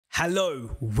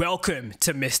Hello, welcome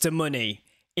to Mr. Money.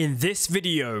 In this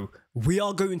video, we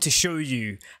are going to show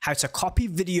you how to copy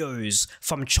videos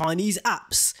from Chinese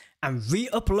apps and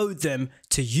re-upload them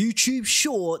to YouTube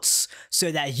Shorts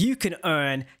so that you can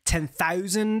earn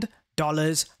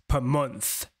 $10,000 per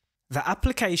month. The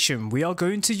application we are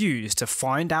going to use to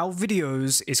find our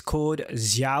videos is called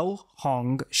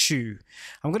Xiaohongshu.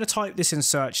 I'm going to type this in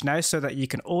search now so that you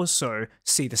can also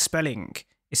see the spelling.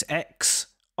 It's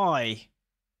Xiaoho,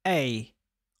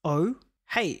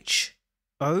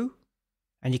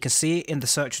 and you can see it in the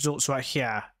search results right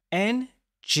here.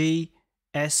 Ngshu,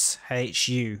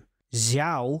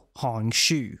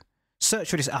 Xiaohongshu. Search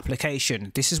for this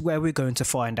application. This is where we're going to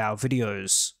find our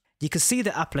videos. You can see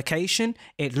the application.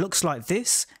 It looks like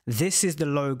this. This is the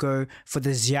logo for the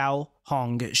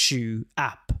Xiaohongshu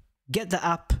app. Get the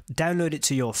app, download it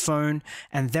to your phone,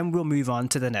 and then we'll move on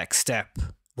to the next step.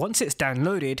 Once it's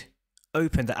downloaded,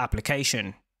 open the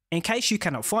application. In case you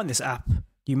cannot find this app,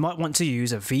 you might want to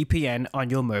use a VPN on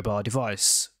your mobile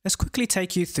device. Let's quickly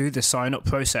take you through the sign up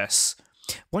process.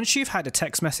 Once you've had a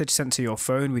text message sent to your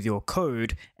phone with your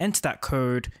code, enter that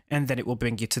code and then it will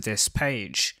bring you to this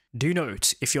page. Do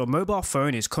note, if your mobile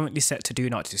phone is currently set to Do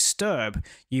Not Disturb,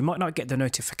 you might not get the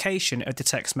notification of the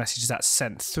text message that's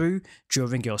sent through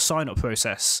during your sign up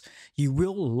process. You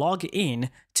will log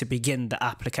in to begin the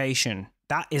application.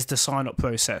 That is the sign up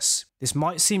process. This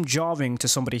might seem jarring to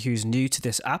somebody who's new to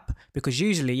this app because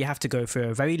usually you have to go through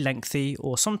a very lengthy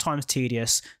or sometimes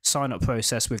tedious sign up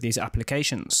process with these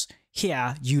applications.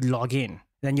 Here you log in,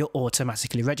 then you're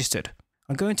automatically registered.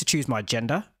 I'm going to choose my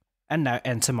gender and now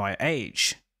enter my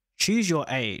age. Choose your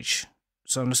age.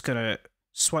 So I'm just going to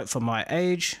swipe for my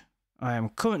age. I am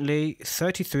currently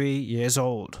 33 years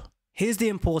old. Here's the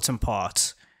important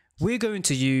part. We're going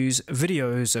to use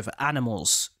videos of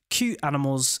animals. Cute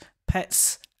animals,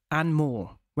 pets, and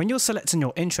more. When you're selecting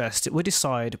your interest, it will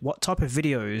decide what type of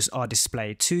videos are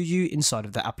displayed to you inside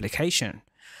of the application.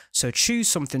 So choose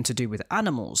something to do with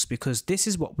animals because this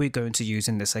is what we're going to use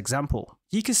in this example.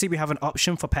 You can see we have an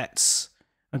option for pets.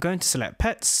 I'm going to select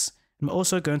pets. I'm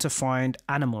also going to find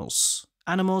animals.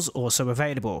 Animals also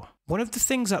available. One of the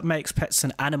things that makes pets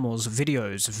and animals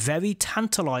videos very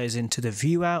tantalizing to the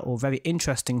viewer or very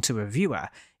interesting to a viewer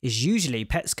is usually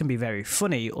pets can be very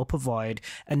funny or provide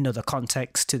another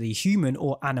context to the human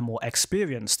or animal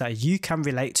experience that you can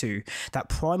relate to. That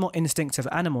primal instinct of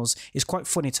animals is quite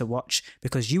funny to watch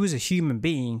because you as a human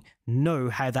being know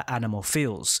how that animal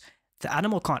feels. The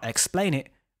animal can't explain it,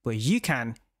 but you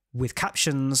can with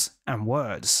captions and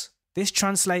words. This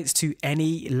translates to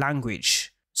any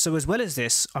language. So as well as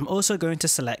this, I'm also going to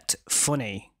select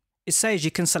funny. It says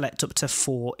you can select up to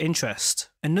 4 interests.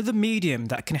 Another medium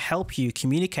that can help you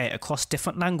communicate across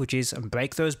different languages and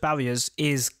break those barriers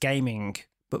is gaming.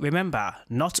 But remember,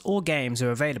 not all games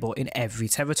are available in every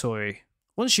territory.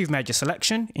 Once you've made your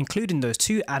selection, including those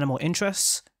 2 animal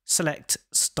interests, select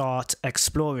Start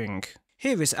Exploring.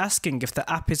 Here it's asking if the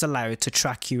app is allowed to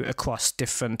track you across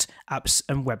different apps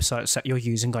and websites that you're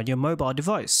using on your mobile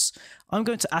device. I'm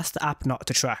going to ask the app not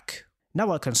to track.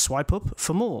 Now I can swipe up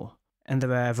for more. And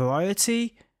there are a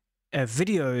variety of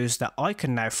videos that I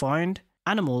can now find,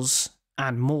 animals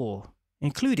and more,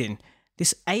 including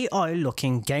this AI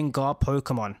looking Gengar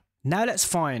Pokemon. Now let's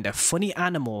find a funny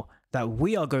animal that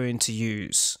we are going to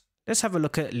use. Let's have a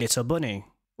look at Little Bunny.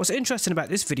 What's interesting about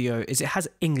this video is it has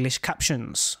English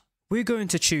captions. We're going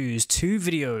to choose 2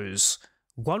 videos,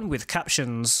 one with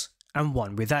captions and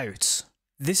one without.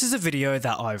 This is a video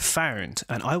that I've found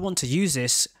and I want to use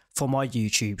this for my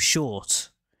YouTube short.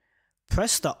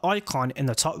 Press the icon in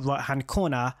the top right hand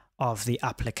corner of the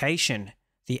application,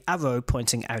 the arrow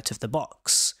pointing out of the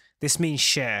box. This means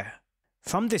share.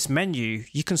 From this menu,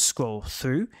 you can scroll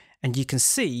through and you can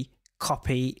see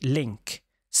copy link.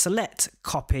 Select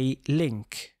copy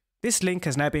link. This link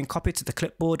has now been copied to the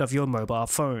clipboard of your mobile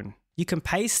phone. You can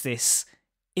paste this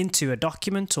into a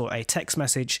document or a text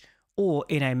message or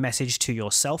in a message to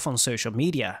yourself on social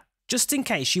media, just in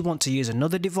case you want to use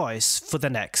another device for the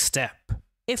next step.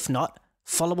 If not,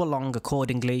 follow along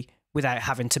accordingly without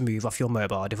having to move off your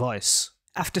mobile device.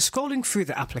 After scrolling through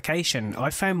the application, I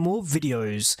found more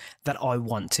videos that I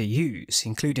want to use,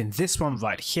 including this one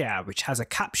right here, which has a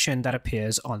caption that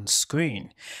appears on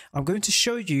screen. I'm going to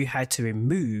show you how to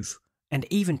remove and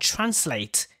even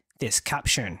translate this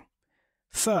caption.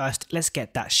 First, let's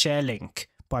get that share link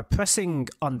by pressing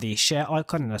on the share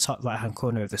icon in the top right hand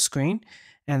corner of the screen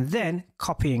and then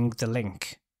copying the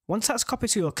link. Once that's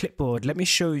copied to your clipboard, let me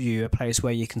show you a place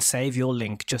where you can save your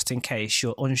link just in case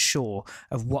you're unsure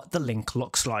of what the link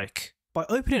looks like. By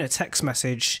opening a text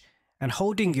message and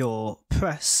holding your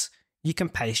press, you can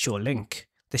paste your link.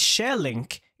 The share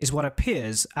link is what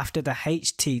appears after the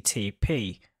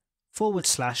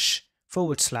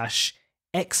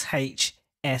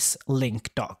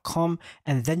http://xhslink.com,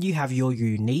 and then you have your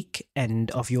unique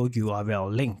end of your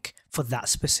URL link for that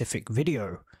specific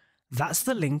video. That's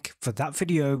the link for that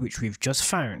video which we've just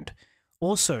found.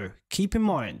 Also, keep in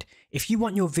mind, if you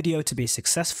want your video to be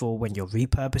successful when you're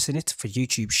repurposing it for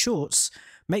YouTube Shorts,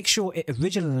 make sure it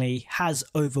originally has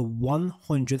over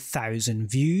 100,000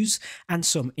 views and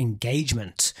some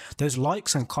engagement. Those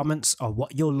likes and comments are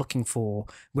what you're looking for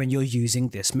when you're using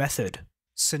this method.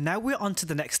 So now we're on to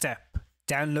the next step,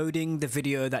 downloading the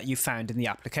video that you found in the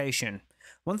application.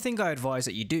 One thing I advise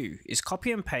that you do is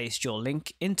copy and paste your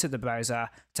link into the browser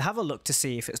to have a look to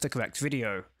see if it's the correct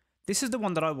video. This is the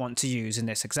one that I want to use in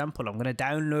this example. I'm going to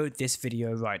download this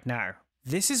video right now.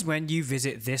 This is when you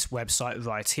visit this website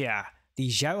right here, the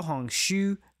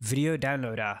Xiaohongshu video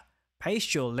downloader.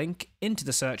 Paste your link into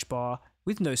the search bar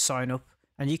with no sign up,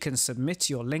 and you can submit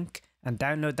your link and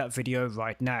download that video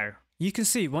right now. You can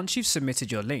see once you've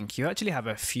submitted your link, you actually have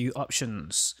a few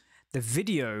options. The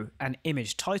video and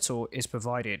image title is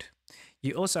provided.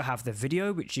 You also have the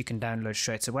video, which you can download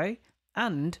straight away,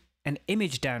 and an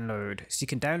image download, so you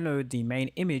can download the main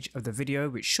image of the video,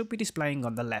 which should be displaying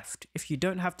on the left. If you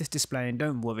don't have this displaying,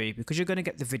 don't worry, because you're going to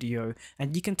get the video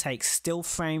and you can take still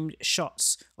framed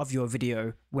shots of your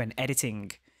video when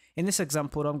editing. In this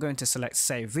example, I'm going to select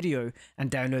save video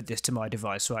and download this to my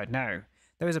device right now.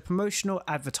 There is a promotional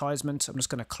advertisement, I'm just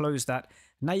going to close that.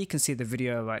 Now you can see the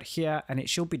video right here and it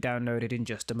should be downloaded in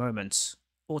just a moment.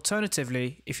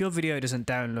 Alternatively, if your video doesn't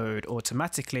download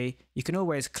automatically, you can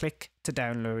always click to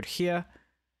download here.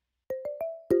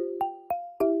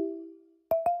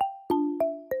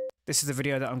 This is the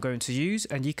video that I'm going to use,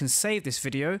 and you can save this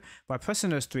video by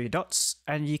pressing those three dots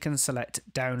and you can select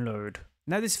download.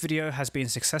 Now this video has been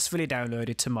successfully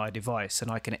downloaded to my device and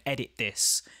I can edit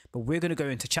this, but we're going to go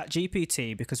into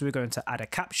ChatGPT because we're going to add a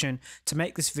caption to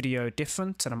make this video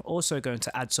different, and I'm also going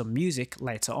to add some music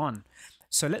later on.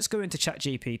 So let's go into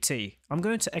ChatGPT. I'm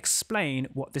going to explain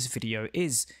what this video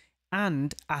is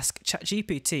and ask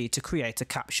ChatGPT to create a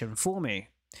caption for me.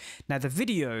 Now the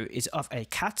video is of a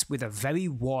cat with a very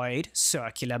wide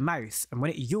circular mouth, and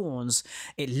when it yawns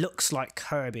it looks like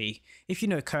Kirby. If you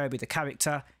know Kirby the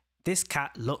character, this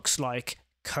cat looks like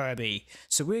Kirby.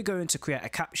 So we're going to create a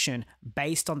caption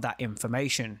based on that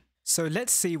information. So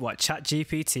let's see what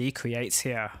ChatGPT creates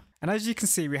here. And as you can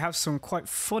see, we have some quite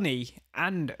funny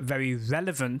and very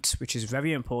relevant, which is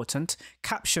very important,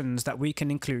 captions that we can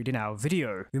include in our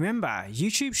video. Remember,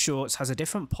 YouTube Shorts has a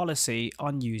different policy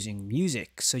on using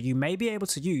music, so you may be able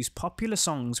to use popular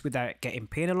songs without getting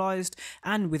penalized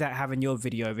and without having your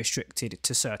video restricted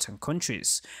to certain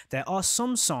countries. There are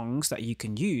some songs that you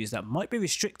can use that might be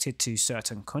restricted to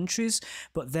certain countries,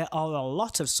 but there are a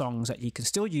lot of songs that you can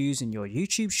still use in your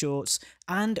YouTube Shorts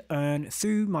and earn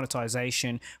through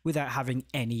monetization without having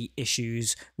any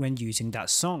issues when using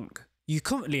that song. You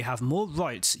currently have more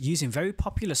rights using very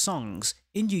popular songs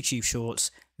in YouTube Shorts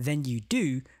than you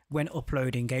do when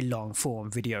uploading a long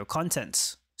form video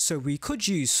content. So we could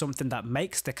use something that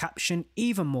makes the caption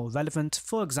even more relevant,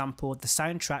 for example the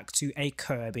soundtrack to a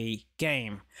Kirby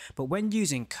game. But when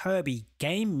using Kirby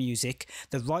game music,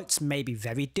 the rights may be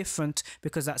very different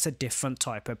because that's a different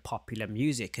type of popular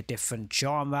music, a different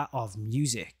genre of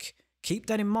music. Keep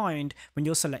that in mind when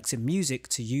you're selecting music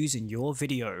to use in your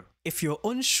video. If you're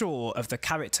unsure of the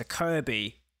character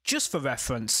Kirby, just for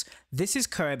reference, this is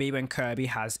Kirby when Kirby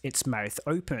has its mouth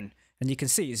open, and you can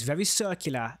see it's very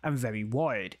circular and very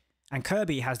wide. And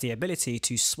Kirby has the ability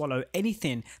to swallow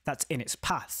anything that's in its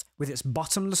path. With its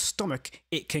bottomless stomach,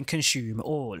 it can consume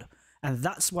all. And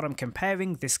that's what I'm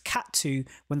comparing this cat to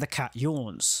when the cat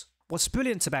yawns. What's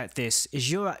brilliant about this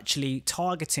is you're actually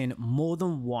targeting more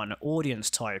than one audience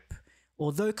type.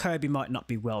 Although Kirby might not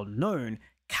be well known,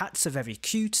 cats are very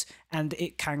cute and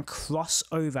it can cross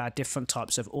over different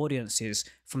types of audiences,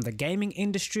 from the gaming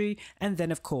industry and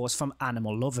then of course from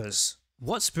animal lovers.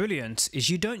 What's brilliant is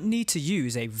you don't need to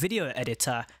use a video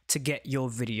editor to get your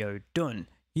video done.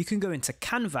 You can go into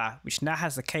Canva, which now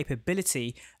has the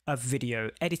capability of video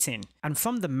editing. And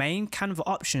from the main Canva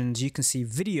options, you can see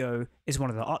video is one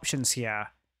of the options here.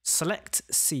 Select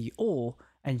See All,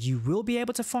 and you will be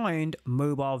able to find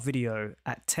mobile video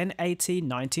at 1080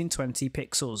 1920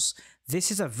 pixels.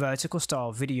 This is a vertical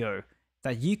style video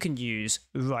that you can use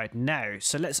right now.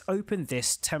 So let's open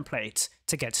this template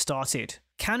to get started.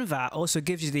 Canva also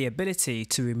gives you the ability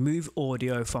to remove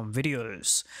audio from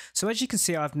videos. So as you can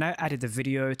see, I've now added the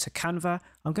video to Canva.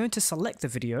 I'm going to select the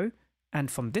video,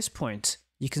 and from this point,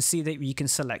 you can see that you can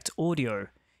select audio.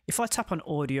 If I tap on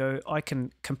audio, I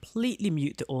can completely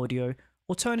mute the audio,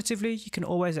 Alternatively, you can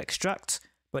always extract,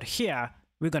 but here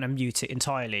we're going to mute it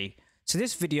entirely. So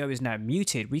this video is now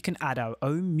muted. We can add our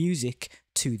own music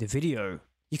to the video.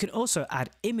 You can also add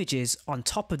images on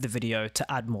top of the video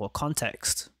to add more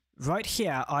context. Right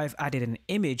here, I've added an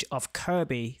image of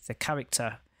Kirby, the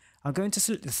character. I'm going to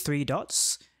select the three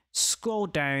dots, scroll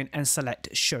down and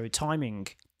select show timing.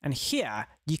 And here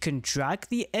you can drag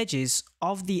the edges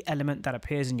of the element that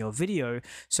appears in your video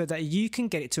so that you can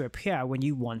get it to appear when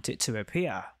you want it to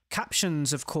appear.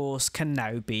 Captions, of course, can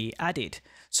now be added.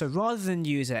 So rather than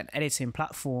use an editing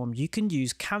platform, you can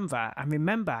use Canva. And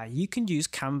remember, you can use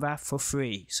Canva for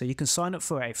free. So you can sign up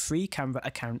for a free Canva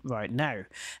account right now.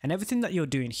 And everything that you're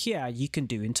doing here, you can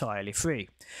do entirely free.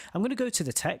 I'm going to go to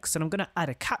the text and I'm going to add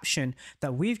a caption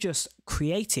that we've just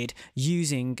created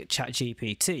using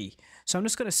ChatGPT. So I'm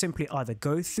just going to simply either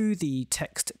go through the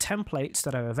text templates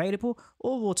that are available,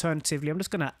 or alternatively, I'm just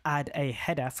going to add a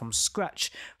header from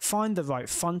scratch, find the right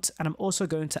font, and I'm also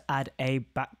going to add a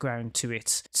background to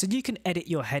it. So you can edit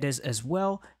your headers as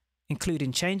well,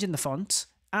 including changing the font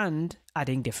and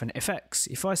adding different effects.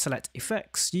 If I select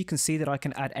effects, you can see that I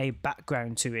can add a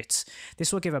background to it.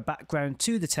 This will give a background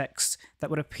to the text that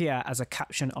would appear as a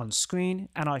caption on screen,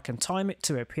 and I can time it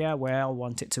to appear where I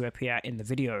want it to appear in the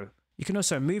video. You can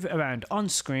also move it around on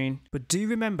screen, but do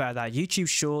remember that YouTube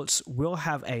Shorts will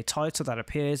have a title that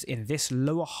appears in this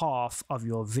lower half of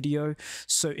your video.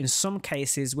 So in some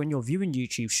cases, when you're viewing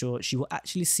YouTube Shorts, you will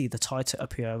actually see the title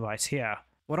appear right here.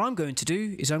 What I'm going to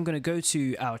do is I'm going to go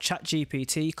to our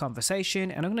ChatGPT conversation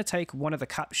and I'm going to take one of the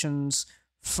captions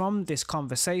from this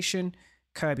conversation.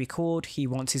 Kirby called, he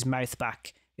wants his mouth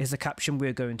back, is the caption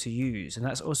we're going to use, and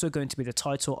that's also going to be the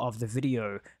title of the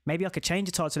video. Maybe I could change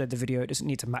the title of the video. It doesn't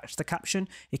need to match the caption.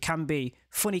 It can be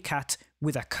funny cat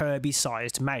with a Kirby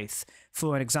sized mouth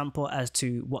for an example as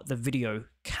to what the video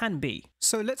can be.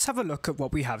 So let's have a look at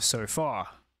what we have so far.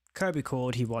 Kirby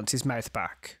called, he wants his mouth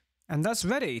back. And that's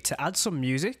ready to add some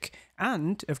music,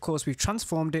 and of course we've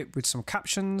transformed it with some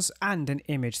captions and an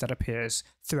image that appears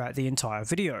throughout the entire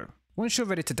video. Once you're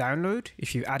ready to download,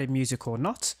 if you added music or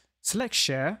not, select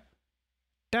share,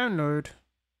 download,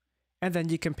 and then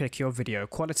you can pick your video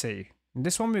quality. In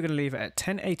this one we're going to leave it at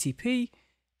 1080p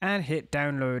and hit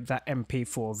download that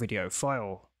MP4 video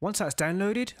file. Once that's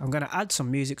downloaded, I'm going to add some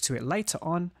music to it later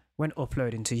on when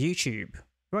uploading to YouTube.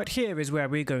 Right here is where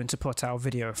we're going to put our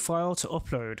video file to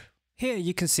upload. Here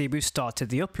you can see we've started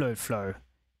the upload flow.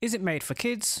 Is it made for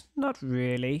kids? Not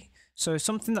really. So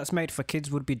something that's made for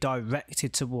kids would be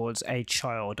directed towards a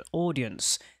child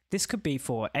audience. This could be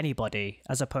for anybody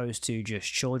as opposed to just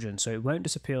children, so it won't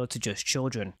just appeal to just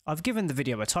children. I've given the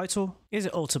video a title. Is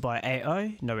it altered by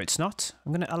AI? No, it's not.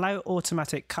 I'm going to allow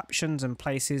automatic captions and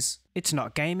places. It's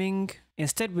not gaming.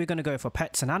 Instead, we're going to go for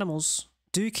pets and animals.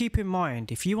 Do keep in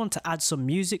mind, if you want to add some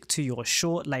music to your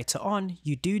short later on,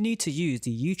 you do need to use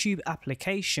the YouTube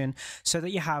application so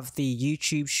that you have the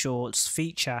YouTube Shorts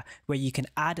feature where you can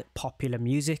add popular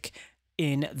music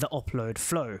in the upload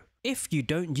flow. If you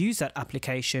don't use that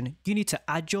application, you need to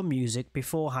add your music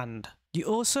beforehand. You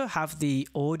also have the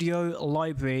audio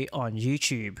library on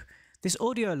YouTube. This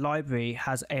audio library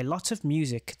has a lot of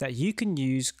music that you can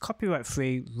use copyright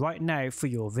free right now for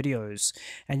your videos,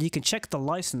 and you can check the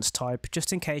license type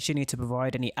just in case you need to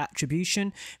provide any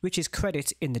attribution, which is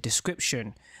credit in the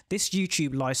description. This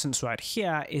YouTube license right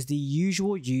here is the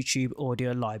usual YouTube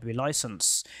audio library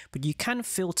license, but you can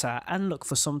filter and look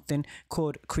for something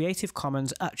called Creative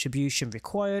Commons Attribution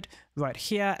Required right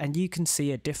here, and you can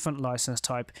see a different license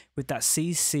type with that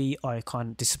CC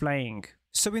icon displaying.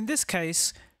 So in this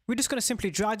case, we're just going to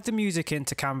simply drag the music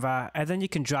into Canva, and then you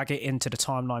can drag it into the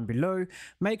timeline below.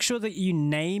 Make sure that you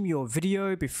name your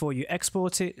video before you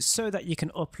export it so that you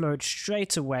can upload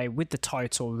straight away with the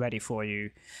title ready for you.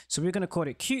 So we're going to call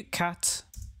it Cute Cat,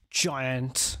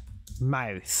 Giant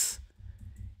Mouth.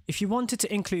 If you wanted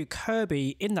to include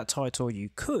Kirby in that title, you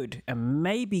could, and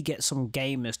maybe get some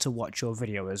gamers to watch your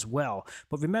video as well.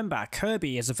 But remember,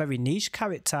 Kirby is a very niche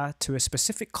character to a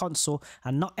specific console,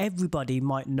 and not everybody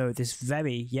might know this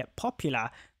very yet popular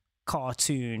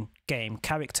cartoon game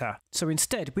character. So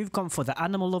instead, we've gone for the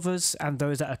animal lovers and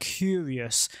those that are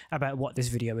curious about what this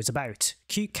video is about.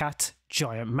 Cute cat,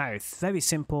 giant mouth. Very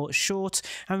simple, short,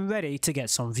 and ready to get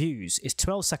some views. It's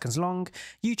 12 seconds long,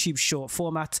 YouTube short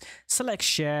format. Select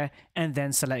share and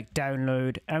then select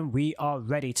download, and we are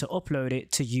ready to upload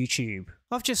it to YouTube.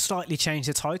 I've just slightly changed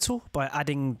the title by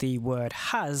adding the word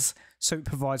has so it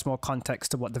provides more context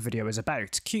to what the video is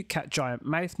about. Cute cat giant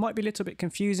mouth might be a little bit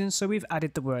confusing, so we've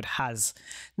added the word has.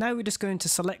 Now we're just going to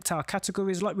select our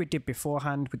categories like we did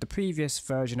beforehand with the previous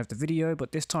version of the video,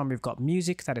 but this time we've got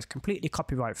music that is completely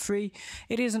copyright free.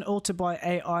 It isn't altered by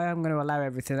AI. I'm going to allow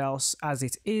everything else as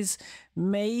it is.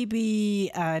 Maybe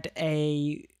add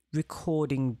a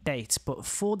recording date, but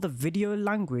for the video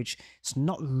language it's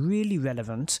not really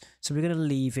relevant, so we're going to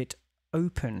leave it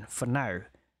open for now.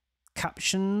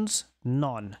 Captions,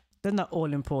 none. Then that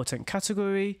all important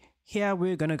category, here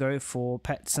we're going to go for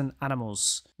pets and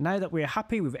animals. Now that we're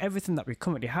happy with everything that we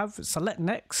currently have, select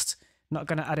next. Not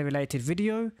going to add a related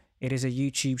video, it is a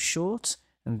YouTube short,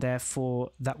 and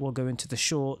therefore that will go into the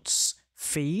shorts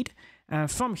feed.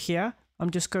 And from here I'm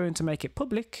just going to make it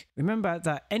public. Remember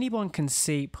that anyone can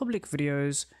see public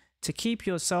videos. To keep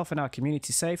yourself and our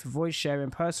community safe, avoid sharing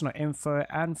personal info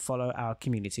and follow our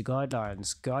community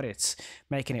guidelines. Got it.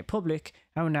 Making it public,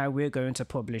 and now we're going to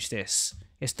publish this.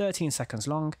 It's 13 seconds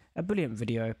long, a brilliant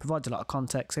video, provides a lot of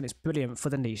context, and it's brilliant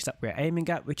for the niche that we're aiming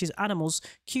at, which is animals,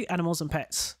 cute animals and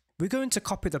pets. We're going to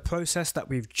copy the process that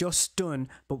we've just done,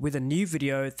 but with a new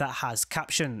video that has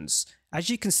captions. As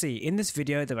you can see, in this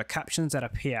video there are captions that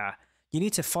appear. You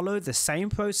need to follow the same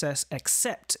process,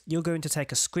 except you're going to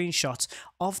take a screenshot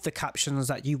of the captions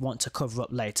that you want to cover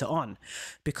up later on,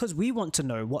 because we want to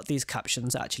know what these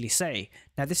captions actually say.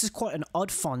 Now this is quite an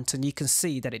odd font, and you can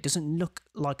see that it doesn't look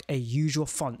like a usual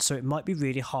font, so it might be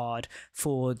really hard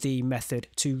for the method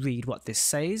to read what this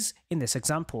says in this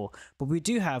example. But we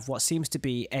do have what seems to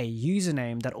be a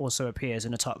username that also appears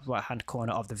in the top right hand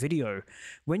corner of the video.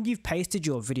 When you've pasted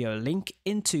your video link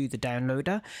into the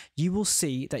downloader, you will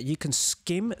see that you can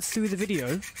skim through the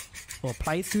video or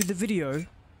play through the video,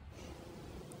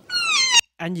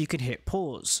 and you can hit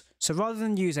pause. So rather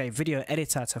than use a video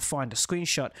editor to find a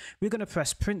screenshot, we're going to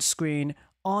press print screen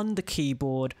on the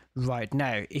keyboard right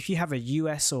now. If you have a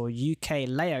US or UK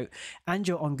layout and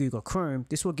you're on Google Chrome,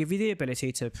 this will give you the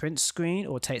ability to print screen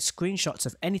or take screenshots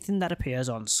of anything that appears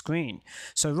on screen.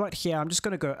 So right here, I'm just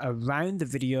going to go around the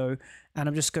video and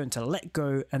I'm just going to let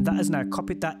go, and that has now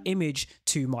copied that image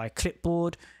to my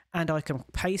clipboard, and I can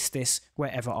paste this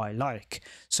wherever I like.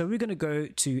 So we're going to go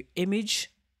to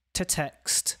image to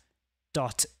text.info,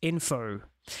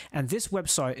 and this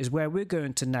website is where we're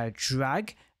going to now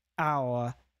drag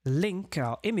our link,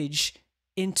 our image,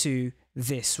 into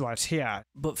this right here.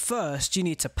 But first you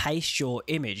need to paste your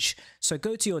image. So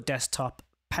go to your desktop,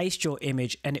 paste your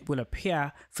image, and it will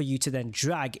appear for you to then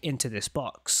drag into this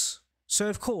box. So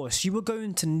of course you are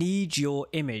going to need your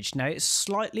image. Now it's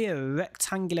slightly a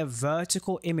rectangular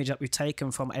vertical image that we've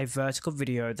taken from a vertical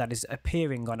video that is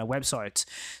appearing on a website.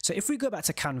 So if we go back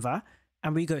to Canva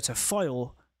and we go to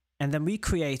file, and then we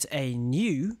create a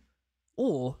new,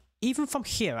 or even from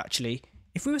here actually,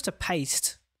 if we were to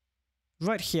paste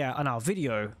right here on our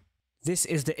video, this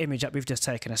is the image that we've just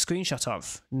taken a screenshot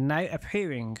of, now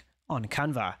appearing on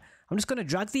Canva. I'm just going to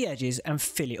drag the edges and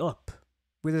fill it up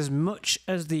with as much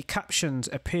as the captions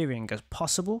appearing as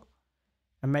possible,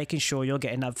 and making sure you're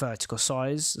getting that vertical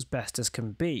size as best as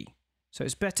can be. So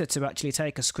it's better to actually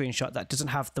take a screenshot that doesn't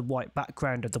have the white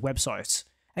background of the website.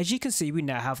 As you can see, we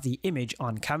now have the image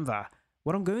on Canva.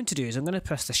 What I'm going to do is I'm going to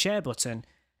press the share button,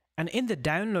 and in the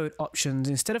download options,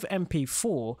 instead of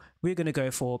MP4, we're going to go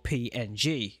for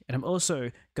PNG. And I'm also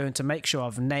going to make sure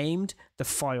I've named the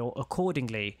file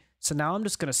accordingly. So now I'm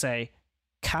just going to say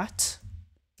cat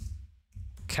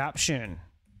caption,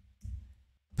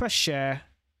 press share,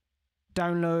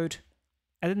 download,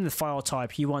 and then the file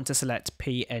type you want to select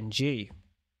PNG.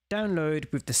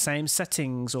 Download with the same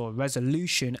settings or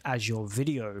resolution as your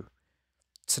video.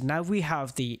 So now we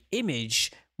have the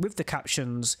image with the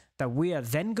captions that we are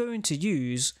then going to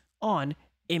use on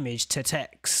image to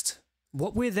text.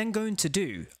 What we're then going to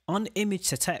do on image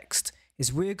to text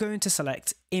is we're going to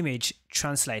select image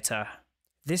translator.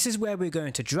 This is where we're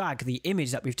going to drag the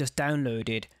image that we've just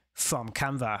downloaded from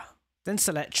Canva. Then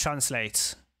select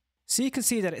translate. So you can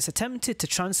see that it's attempted to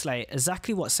translate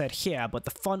exactly what's said here, but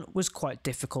the font was quite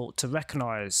difficult to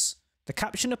recognize. The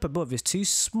caption up above is too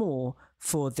small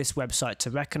for this website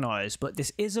to recognize, but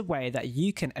this is a way that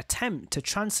you can attempt to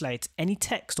translate any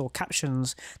text or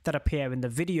captions that appear in the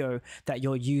video that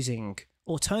you're using.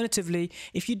 Alternatively,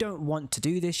 if you don't want to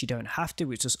do this, you don't have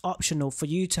to. It's just optional for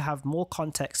you to have more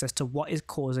context as to what is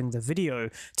causing the video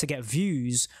to get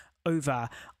views over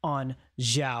on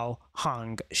Xiao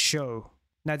Hang Show.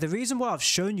 Now, the reason why I've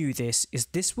shown you this is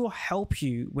this will help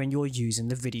you when you're using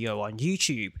the video on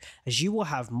YouTube, as you will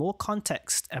have more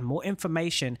context and more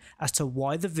information as to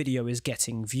why the video is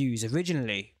getting views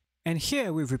originally. And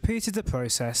here we've repeated the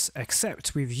process,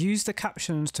 except we've used the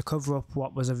captions to cover up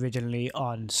what was originally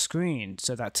on screen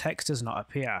so that text does not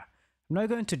appear. I'm now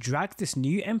going to drag this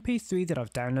new MP3 that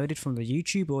I've downloaded from the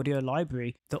YouTube audio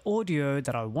library. The audio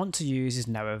that I want to use is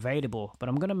now available, but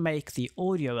I'm going to make the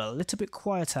audio a little bit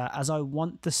quieter as I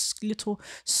want this little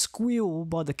squeal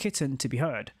by the kitten to be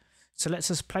heard. So let's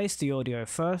just place the audio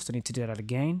first. I need to do that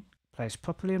again. Place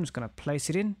properly. I'm just going to place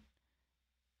it in. I'm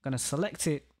going to select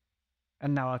it,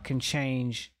 and now I can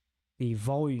change the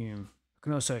volume. I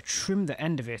can also trim the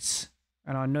end of it,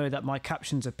 and I know that my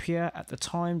captions appear at the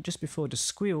time just before the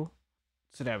squeal.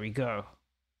 So there we go.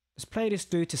 Let's play this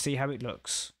through to see how it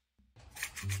looks.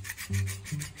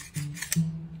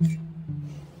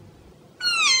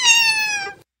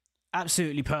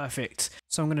 Absolutely perfect.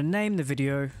 So I'm going to name the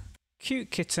video Cute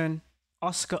Kitten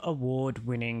Oscar Award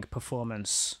winning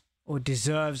performance, or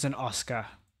deserves an Oscar.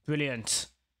 Brilliant.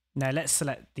 Now let's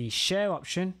select the share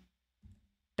option,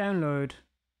 download,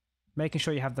 making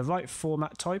sure you have the right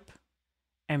format type,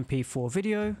 MP4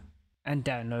 video, and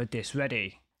download this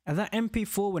ready. And that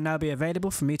MP4 will now be available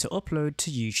for me to upload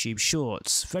to YouTube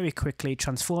Shorts, very quickly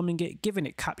transforming it, giving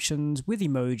it captions with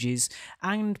emojis,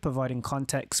 and providing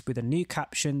context with a new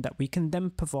caption that we can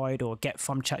then provide or get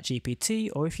from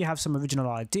ChatGPT, or if you have some original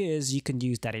ideas, you can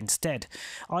use that instead.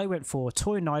 I went for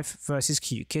Toy Knife versus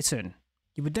Cute Kitten.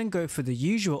 You would then go for the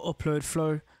usual upload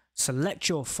flow, select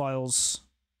your files,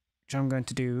 which I'm going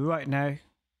to do right now,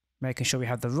 making sure we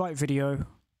have the right video.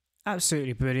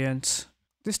 Absolutely brilliant.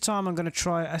 This time I'm going to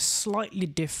try a slightly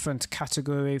different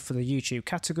category for the YouTube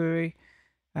category,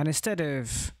 and instead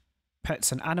of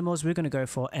pets and animals, we're going to go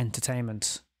for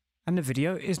entertainment. And the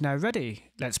video is now ready.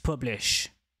 Let's publish.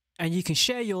 And you can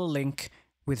share your link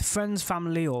with friends,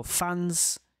 family, or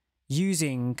fans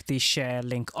using the share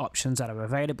link options that are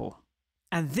available.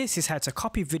 And this is how to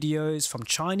copy videos from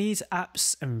Chinese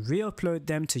apps and re-upload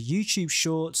them to YouTube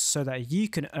Shorts so that you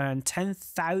can earn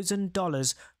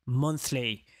 $10,000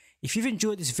 monthly. If you've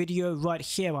enjoyed this video right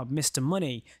here on Mr.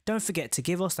 Money, don't forget to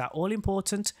give us that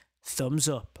all-important thumbs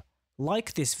up.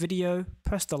 Like this video,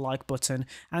 press the like button,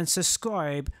 and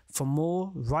subscribe for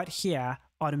more right here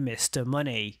on Mr.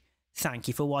 Money. Thank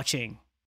you for watching.